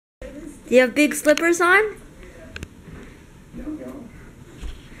Do you have big slippers on? No.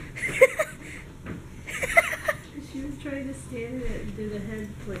 She was trying to stand it and do the head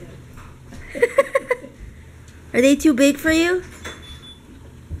plant. Are they too big for you?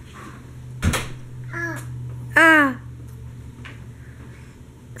 Ah.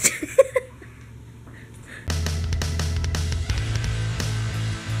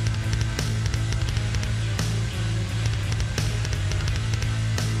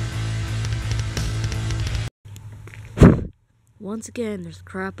 Once again, there's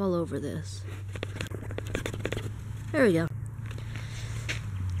crap all over this. There we go.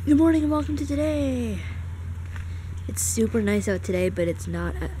 Good morning and welcome to today. It's super nice out today, but it's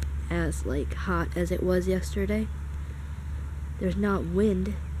not as like hot as it was yesterday. There's not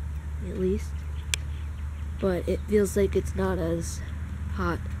wind, at least, but it feels like it's not as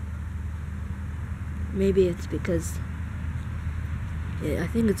hot. Maybe it's because I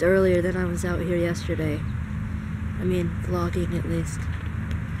think it's earlier than I was out here yesterday. I mean, vlogging at least.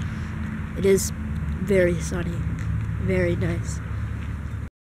 It is very sunny, very nice.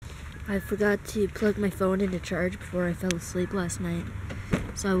 I forgot to plug my phone into charge before I fell asleep last night.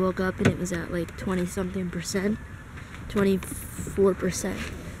 So I woke up and it was at like 20-something%, 24%.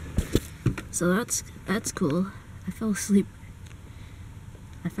 So that's cool. I fell asleep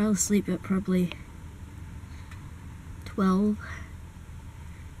at probably 12.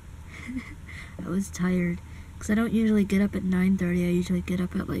 I was tired. Because I don't usually get up at 9:30, I usually get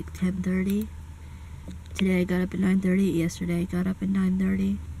up at like 10:30. Today I got up at 9:30, yesterday I got up at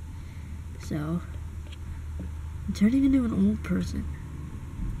 9:30. So, I'm turning into an old person.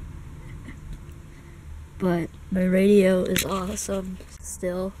 But my radio is awesome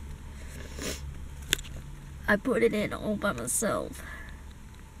still. I put it in all by myself.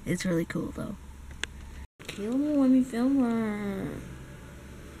 It's really cool though. Let me film her.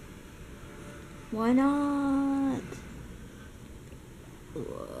 Why not?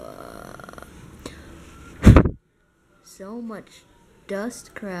 So much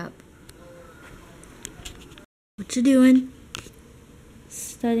dust crap. What you doing?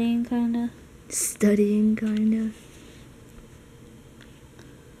 Studying, kinda. Studying, kinda.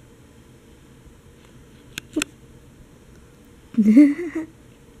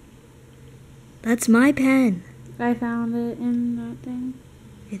 That's my pen. I found it in that thing.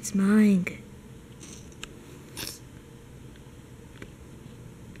 It's mine.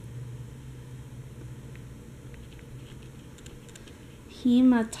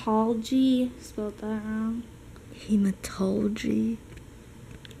 Hematology. Spelled that wrong. Hematology.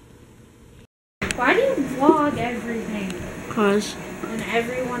 Why do you vlog everything? 'Cause And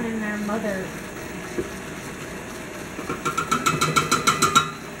everyone and their mother.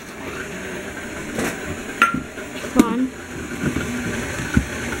 fun.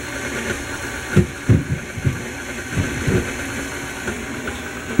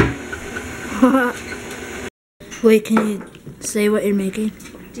 Wait, can you say what you're making?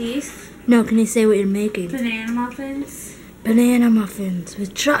 These No, can you say what you're making? banana muffins. Banana muffins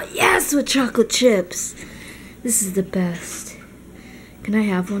with with chocolate chips. This is the best. Can I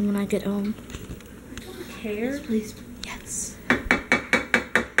have one when I get home? Hair. Please. Yes.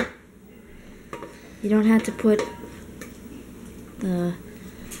 You don't have to put the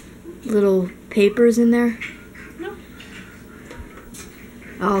little papers in there? No.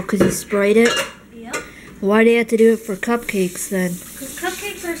 Oh, because you sprayed it? Yep. Why do you have to do it for cupcakes then? Because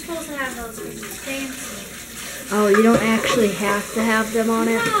cupcakes are supposed to have those things fancy. Oh, you don't actually have to have them on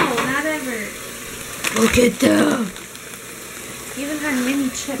it? No, not ever. Look at them. Even her mini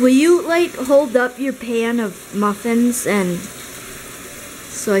chips. Will you like hold up your pan of muffins and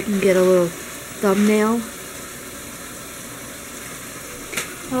so I can get a little thumbnail?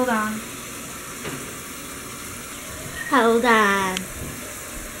 Hold on. Hold on.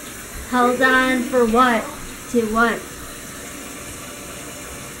 Hold on for what? To what?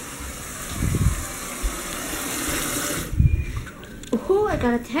 Oh, I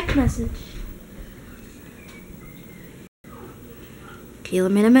got a text message. Kayla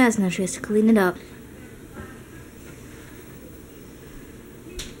made a mess, now she has to clean it up.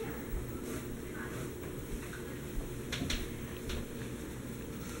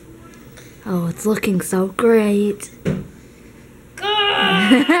 Oh, it's looking so great.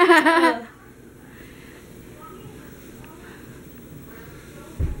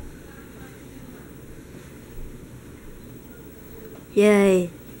 Yay.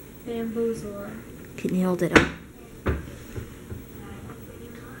 Bamboozler. Can you hold it up?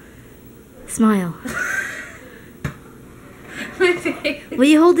 Smile. My face. Will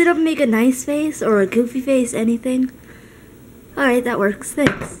you hold it up and make a nice face or a goofy face, anything? Alright, that works.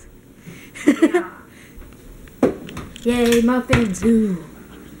 Thanks. Yeah. Yay, muffins! Ooh.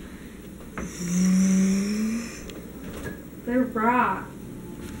 They're raw.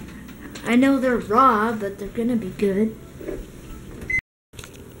 I know they're raw, but they're gonna be good.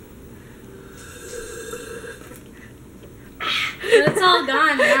 It's all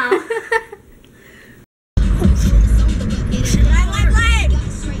gone now.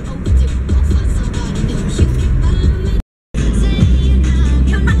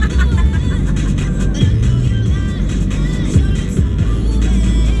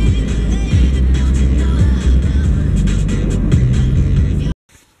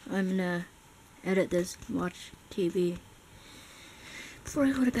 I'm gonna edit this, watch TV before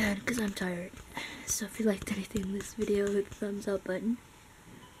I go to bed because I'm tired. So if you liked anything in this video, hit the thumbs up button.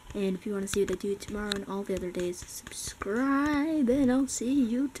 And if you want to see what I do tomorrow and all the other days, subscribe and I'll see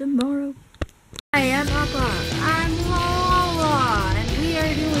you tomorrow. Hi, I'm Papa. I'm LALA, and we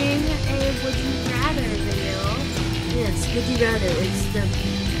are doing a Would You Rather video. Yes, Would You Rather. It's the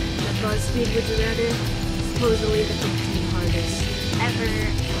BuzzFeed Would You Rather. Supposedly the 15 hardest Ever.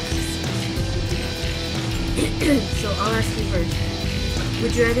 So I'll ask you first.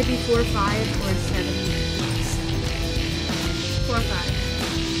 Would you rather be 4'5" or 7'7"? 4'5".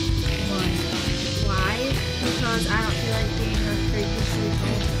 Why? Because I don't feel like being a freakishly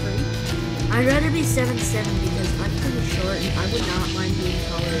tall freak. I'd rather be 7'7" because I'm pretty short and I would not mind being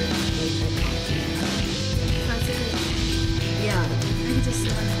taller like at all. That's it. Yeah. I could just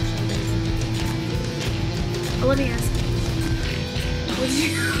sit on my shoulders. Let me ask you.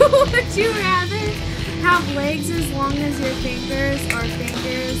 Would you rather have legs as long as your fingers or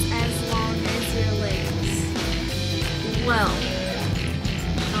fingers as long as your legs? Well,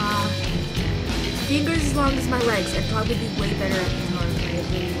 fingers as long as my legs. I'd probably be way better at guitar if I had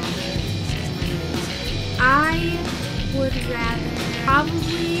really long fingers. I would rather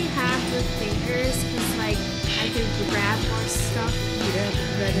probably have the fingers because, like, I can grab more stuff. You'd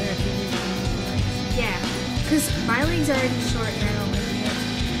rather have fingers as long as my legs? Yeah, because my legs are already short and I don't like it.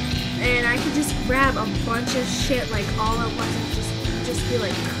 And I could just grab a bunch of shit, like, all at once and just be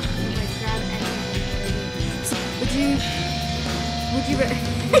like grab anything. Would you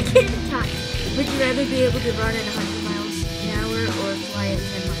I can't even talk. Would you rather be able to run at 100 miles an hour or fly at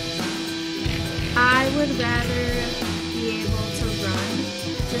 10 miles? I would rather be able to run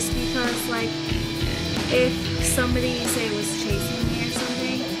just because, like, if somebody, say, was chasing me or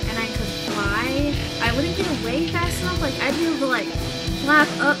something and I could fly, I wouldn't get away fast enough. Like, I'd be able to, like, flap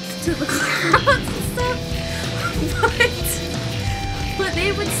up to the clouds and stuff. But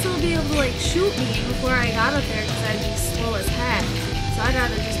they would still be able to, like, shoot me before I got up there because I'd be slow as heck. So I'd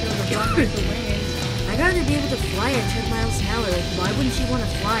rather just be able to run with the wind. I'd rather be able to fly at 10 miles an hour. Like, why wouldn't you want to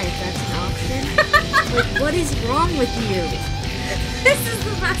fly if that's an option? Like, what is wrong with you? This is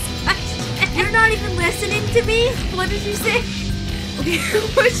the best question. You're not even listening to me? What did you say? Okay,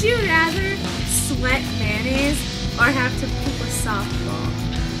 would you rather sweat mayonnaise or have to poop a softball?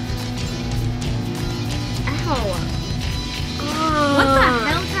 Ow. Oh. What the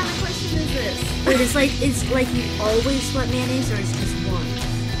hell kind of question is this? Wait, it's like you always sweat mayonnaise or it's just one?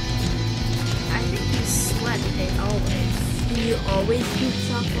 I think you sweat it always. Do you always poop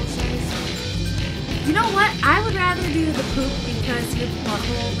softball size? You know what? I would rather do the poop because your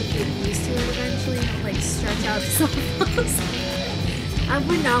butthole would get used to it eventually and it'll, like, stretch out to softballs. I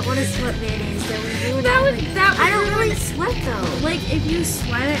would not want to sweat mayonnaise. That would ruin That would everything. I don't ruin really it. sweat though. Like, if you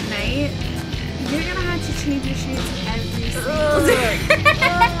sweat at night, you're gonna have to change your shoes every single Ugh. day.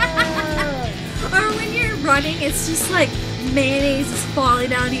 Or when you're running, it's just like mayonnaise is falling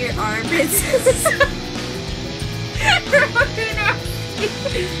down to your armpits.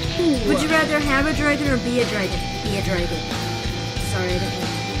 Would you rather have a dragon or be a dragon? Be a dragon. Sorry, I didn't like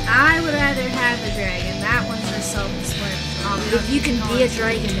I would rather have a dragon. That one's just self-explanatory. If you can be a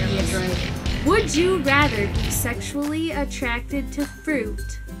dragon, be a dragon. Would you rather be sexually attracted to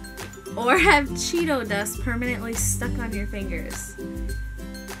fruit or have Cheeto dust permanently stuck on your fingers?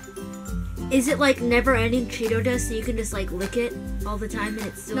 Is it like never-ending Cheeto dust so you can just like lick it all the time and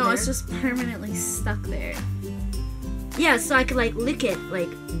it's still No, there? it's just permanently stuck there. Yeah, so I could like lick it, like,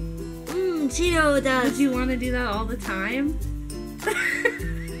 Cheeto dust. Would you want to do that all the time?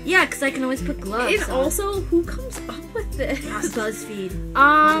 Yeah, because I can always put gloves And on. also, who comes up with this? BuzzFeed.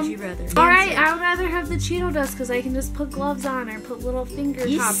 What would you rather? Alright, I would rather have the Cheeto dust because I can just put gloves on or put little finger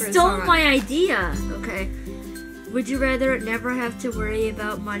You toppers stole on. my idea. Okay. Would you rather never have to worry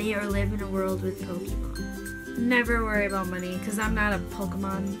about money or live in a world with Pokemon? Never worry about money because I'm not a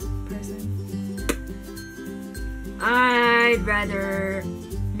Pokemon person. I'd rather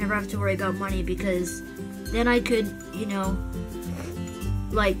never have to worry about money because then I could,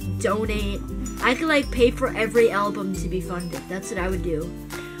 like donate. I could like pay for every album to be funded. That's what I would do.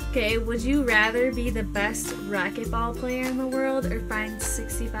 Okay, would you rather be the best racquetball player in the world or find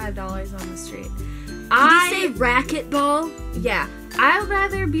 $65 on the street? Did you say racquetball? Yeah, I'd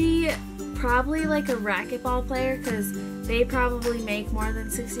rather be probably like a racquetball player because they probably make more than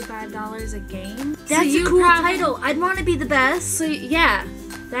 $65 a game. That's a cool title. I'd want to be the best. So yeah,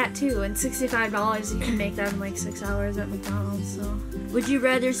 that too. And $65, you can make that in like 6 hours at McDonald's. So, would you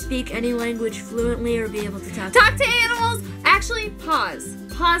rather speak any language fluently or be able to talk to animals? Actually, pause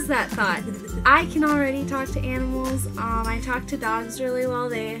that thought. I can already talk to animals. I talk to dogs really well.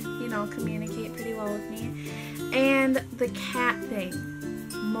 They, communicate pretty well with me. And the cat thing.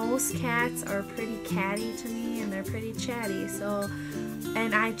 Most cats are pretty catty to me, and they're pretty chatty. So,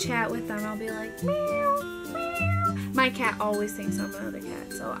 and I chat with them. I'll be like, meow, meow. My cat always thinks I'm another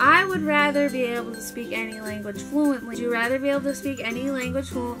cat. So I would rather be able to speak any language fluently. Would you rather be able to speak any language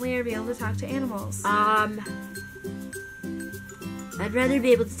fluently or be able to talk to animals? I'd rather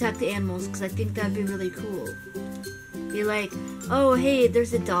be able to talk to animals because I think that'd be really cool. Be like, oh, hey,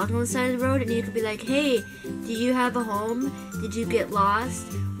 there's a dog on the side of the road, and you could be like, hey, do you have a home? Did you get lost?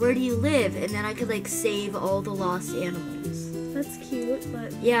 Where do you live? And then I could like save all the lost animals. That's cute,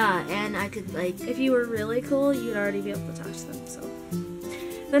 but yeah, and I could like, if you were really cool, you'd already be able to talk to them. So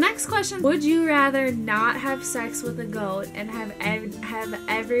the next question, would you rather not have sex with a goat and have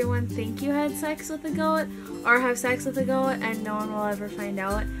everyone think you had sex with a goat, or have sex with a goat and no one will ever find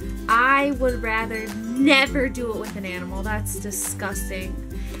out? I would rather never do it with an animal. That's disgusting.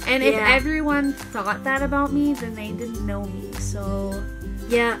 And if everyone thought that about me, then they didn't know me. So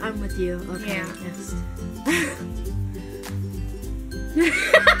yeah, I'm with you. Okay, yeah. Next.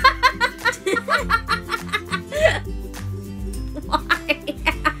 Why?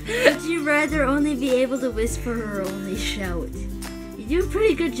 Would you rather only be able to whisper or only shout? You do a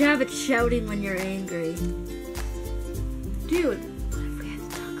pretty good job at shouting when you're angry. Dude, what if we had to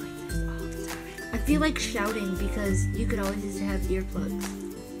talk like this all the time? I feel like shouting because you could always just have earplugs.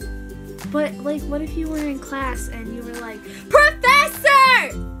 But, like, what if you were in class and you were like,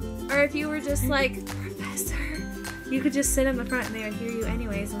 Professor! Or if you were just like, Professor. You could just sit in the front and they would hear you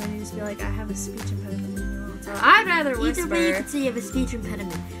anyways, and then you'd just be like, I have a speech impediment. So I'd rather whisper. Either way, you could say you have a speech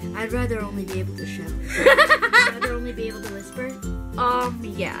impediment. I'd rather only be able to shout. I'd rather only be able to whisper?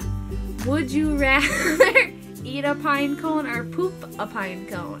 Yeah. Would you rather eat a pine cone or poop a pine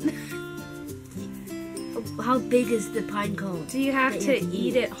cone? How big is the pine cone? Do you have to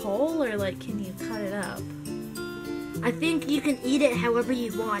eat it whole, or like can you cut it up? I think you can eat it however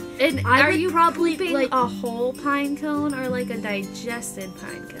you want. And are you probably like a whole pine cone or like a digested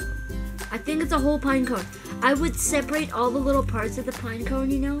pine cone? I think it's a whole pine cone. I would separate all the little parts of the pine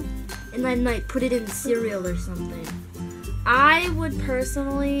cone, and then like put it in cereal or something. I would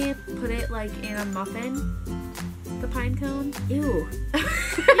personally put it like in a muffin. The pine cone. Ew.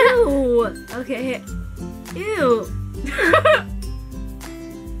 Ew. Okay. Ew.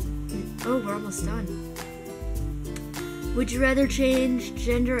 Oh, we're almost done. Would you rather change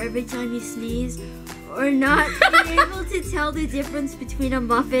gender every time you sneeze, or not be able to tell the difference between a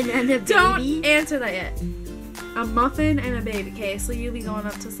muffin and a baby? Don't answer that yet. A muffin and a baby. Okay, so you'd be going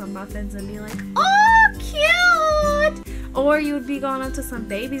up to some muffins and be like, oh, cute! Or you would be going up to some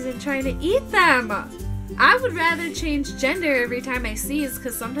babies and trying to eat them. I would rather change gender every time I sneeze,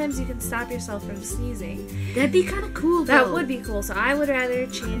 because sometimes you can stop yourself from sneezing. That'd be kind of cool, though. That would be cool, so I would rather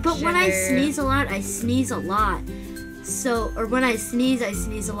change gender. But when I sneeze a lot, I sneeze a lot. So, or when I sneeze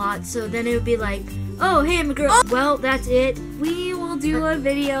a lot. So then it would be like, oh, hey, I'm a girl. Oh. Well, that's it. We will do a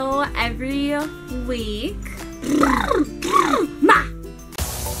video every week. Ma!